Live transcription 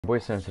Boy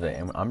Sam today,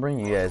 and I'm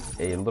bringing you guys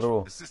a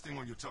little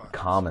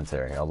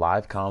commentary, a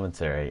live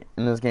commentary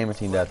in this game of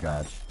Team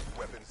Deathmatch.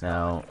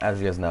 Now, as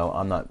you guys know,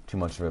 I'm not too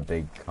much of a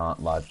big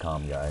live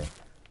comm guy,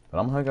 but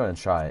I'm gonna go and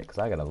try it because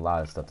I got a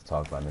lot of stuff to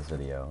talk about in this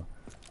video.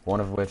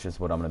 One of which is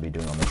what I'm gonna be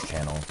doing on this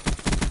channel.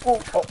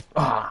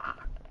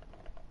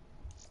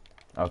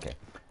 Okay.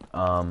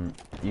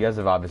 You guys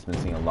have obviously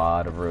been seeing a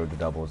lot of Road to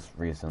Doubles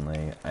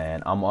recently,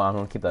 and I'm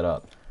gonna keep that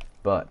up.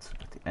 But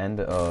at the end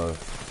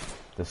of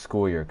the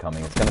school year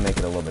coming, it's gonna make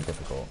it a little bit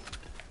difficult.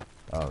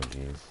 Oh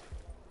jeez.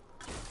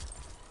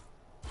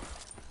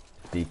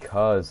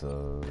 Because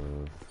of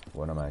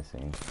what am I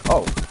saying?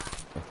 Oh,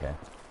 okay.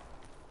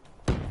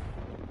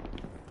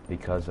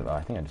 Because of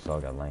I think I just saw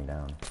a guy laying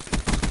down.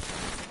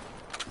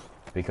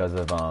 Because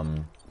of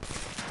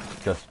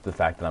just the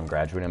fact that I'm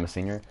graduating, I'm a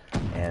senior,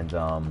 and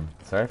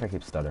sorry if I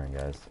keep stuttering,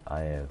 guys. I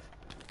have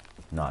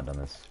not done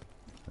this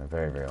in a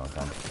very, very long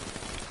time.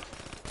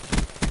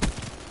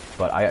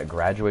 But I got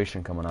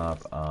graduation coming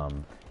up,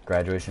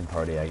 graduation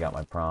party, I got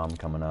my prom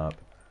coming up,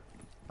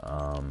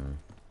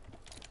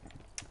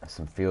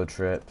 some field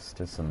trips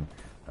to some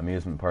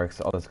amusement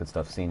parks, all this good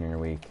stuff, senior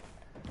week.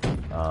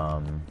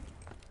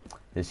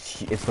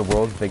 It's the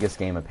world's biggest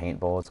game of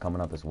paintball, it's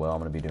coming up as well, I'm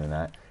going to be doing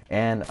that.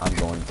 And I'm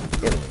going to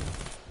Italy,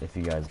 if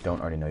you guys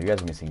don't already know. You guys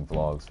are going to be seeing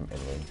vlogs from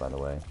Italy, by the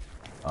way.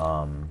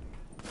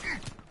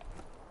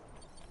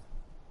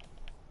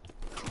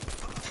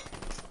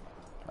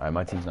 Alright,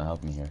 my team's not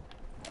helping me here.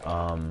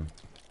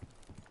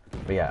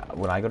 But yeah,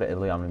 when I go to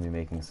Italy, I'm going to be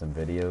making some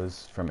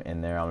videos from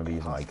in there. I'm going to be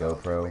using my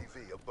GoPro.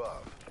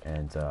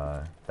 And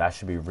that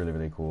should be really,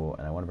 really cool.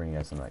 And I want to bring you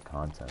guys some of that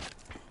content.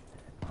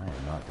 I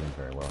am not doing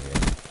very well here.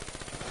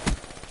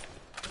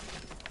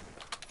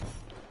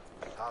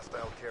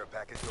 Hostile care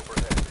package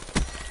overhead.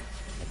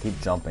 I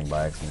keep jumping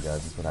by accident,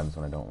 guys. That's what happens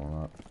when I don't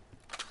warm up.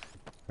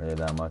 Really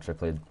that much. I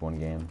played one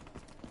game.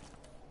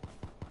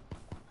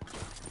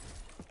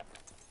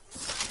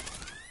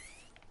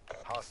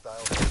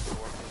 Hostile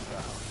storm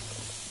inbound.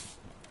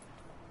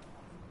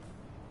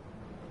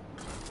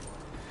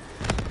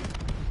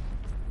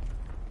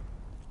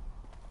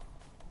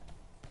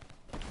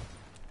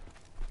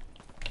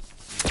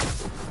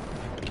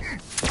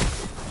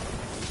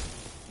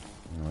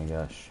 Oh my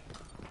gosh.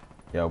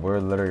 Yeah, we're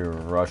literally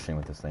rushing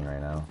with this thing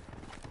right now.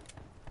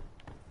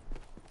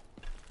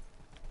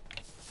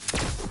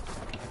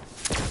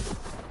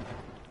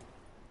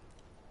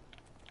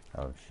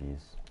 Oh,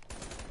 jeez.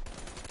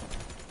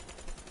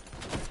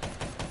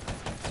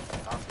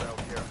 Hostile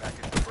care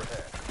package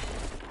overhead.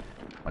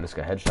 I just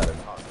got headshotted.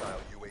 Hostile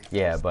UAV.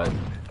 Yeah, but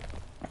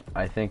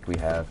I think I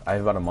have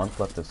about a month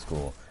left of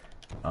school.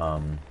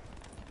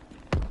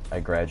 I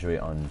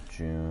graduate on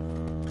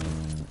June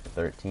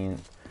 13th.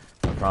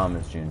 My prom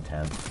is June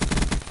 10th.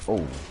 Oh,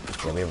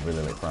 yeah, we have a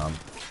really late prom.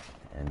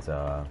 And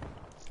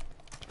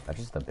that's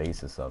just the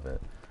basis of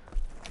it.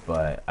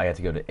 But I got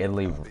to go to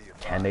Italy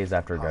 10 days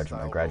after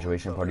graduation. My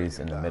graduation party's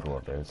in the middle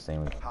of there,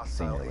 same with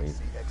senior week.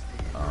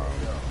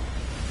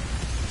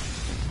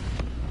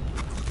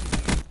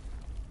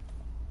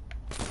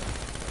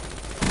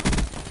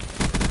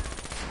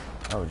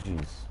 Oh,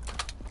 jeez.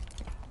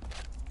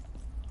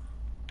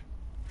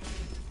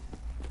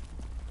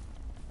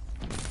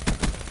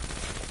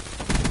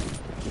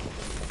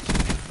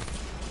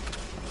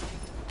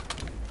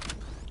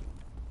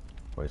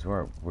 Boys,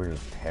 we're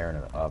just tearing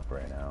it up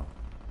right now.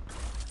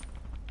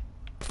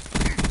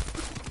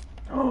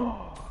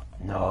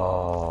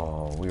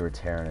 No, we were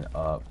tearing it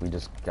up. We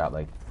just got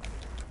like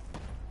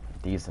a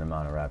decent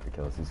amount of rapid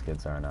kills. These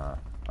kids aren't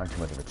too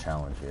much of a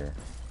challenge here.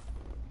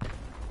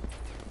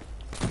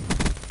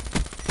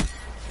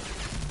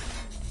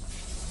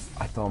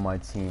 I thought my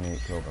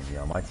teammate killed them.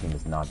 Yeah, my team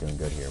is not doing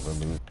good here. We're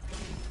losing.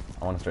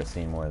 I want to start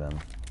seeing more of them.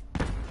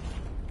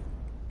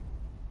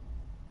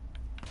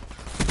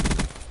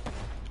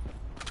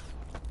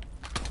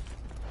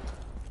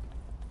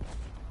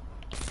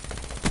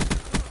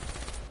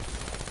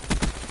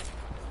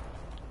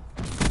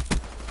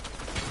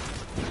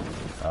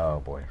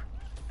 Oh boy.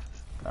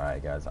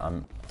 Alright guys,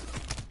 I'm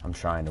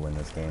trying to win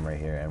this game right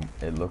here, and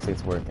it looks like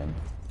it's working.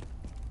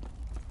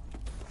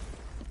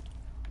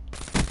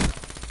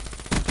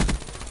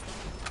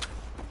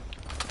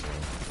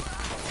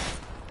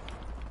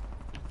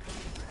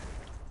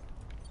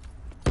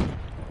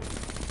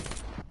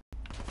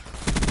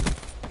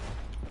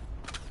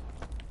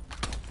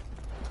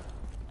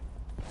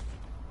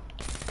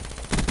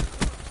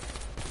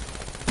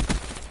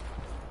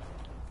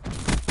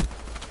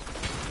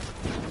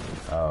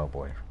 Oh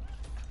boy.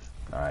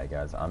 Alright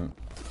guys, I'm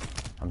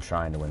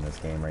trying to win this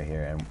game right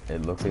here, and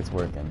it looks like it's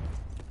working.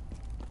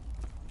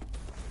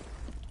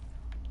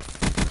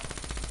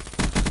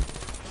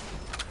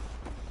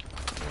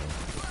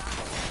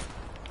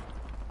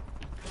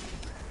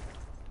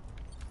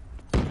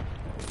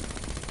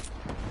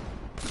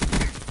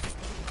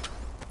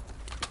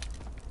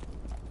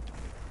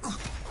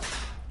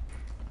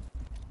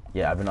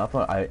 Yeah, I've been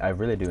I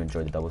really do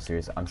enjoy the double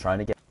series. I'm trying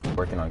to get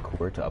working on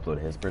Core to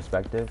upload his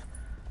perspective,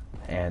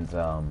 and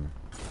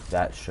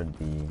that should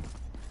be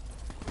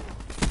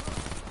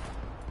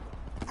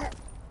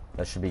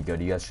That should be good.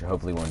 You guys should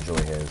hopefully will enjoy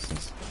his,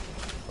 since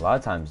a lot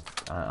of times,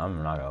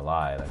 I'm not gonna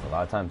lie, like a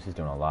lot of times he's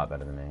doing a lot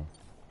better than me.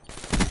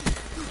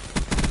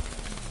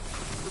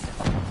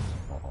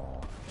 Oh,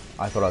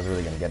 I thought I was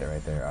really gonna get it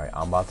right there. Alright,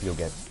 I'm about to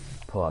go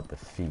pull out the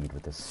feed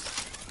with this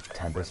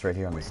Tempest right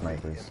here on the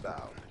snipers.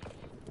 Inbound.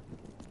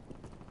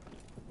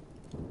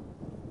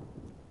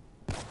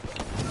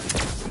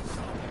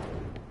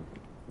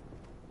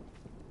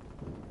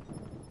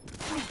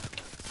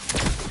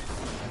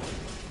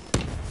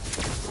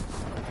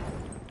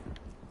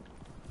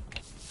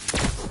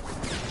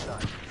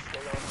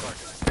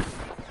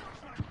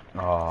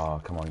 Oh,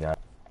 come on, guys.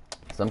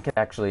 Some kid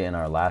actually in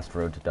our last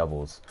Road to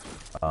Doubles,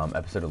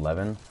 episode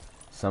 11,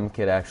 some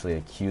kid actually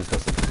accused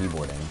us of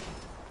keyboarding.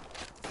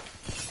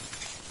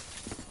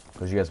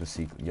 Because you guys would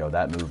see, yo,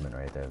 that movement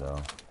right there, though.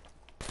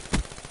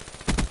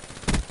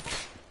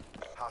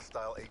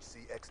 Hostile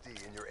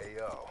HCXD in your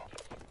AO.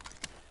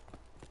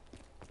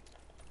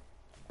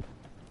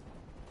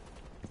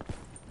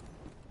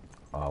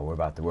 Oh, we're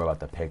about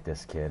to pick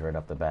this kid right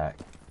up the back.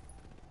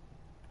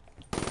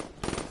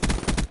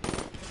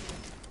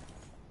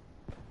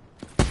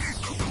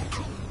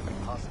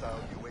 Hostile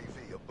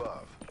UAV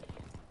above.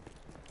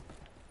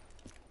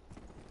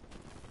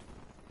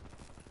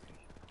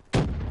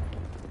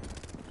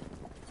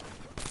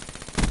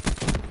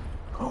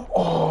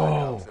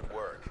 Oh! At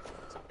work.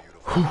 It's a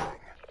beautiful thing.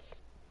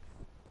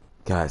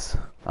 Guys,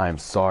 I am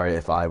sorry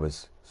if I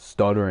was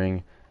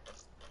stuttering,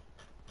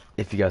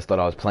 if you guys thought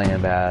I was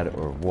playing bad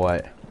or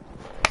what.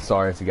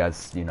 Sorry if you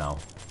guys, you know,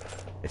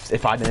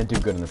 if I didn't do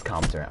good in this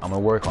commentary. I'm gonna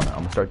work on it. I'm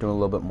gonna start doing a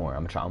little bit more.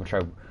 I'm gonna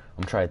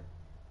try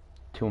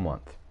 2 a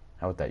month.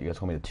 How about that? You guys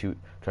told me to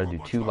try to do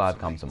 2 live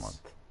comms a month.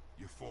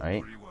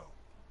 Alright?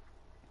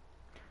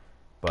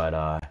 But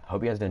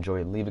hope you guys did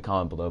enjoy. Leave a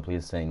comment below,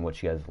 please, saying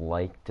what you guys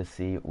like to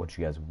see, what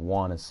you guys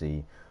want to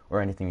see,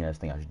 or anything you guys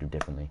think I should do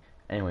differently.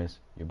 Anyways,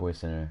 your boy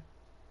Sinner,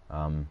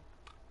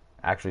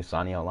 actually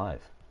signing out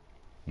live.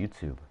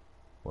 YouTube.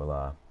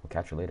 We'll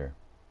catch you later.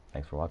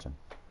 Thanks for watching.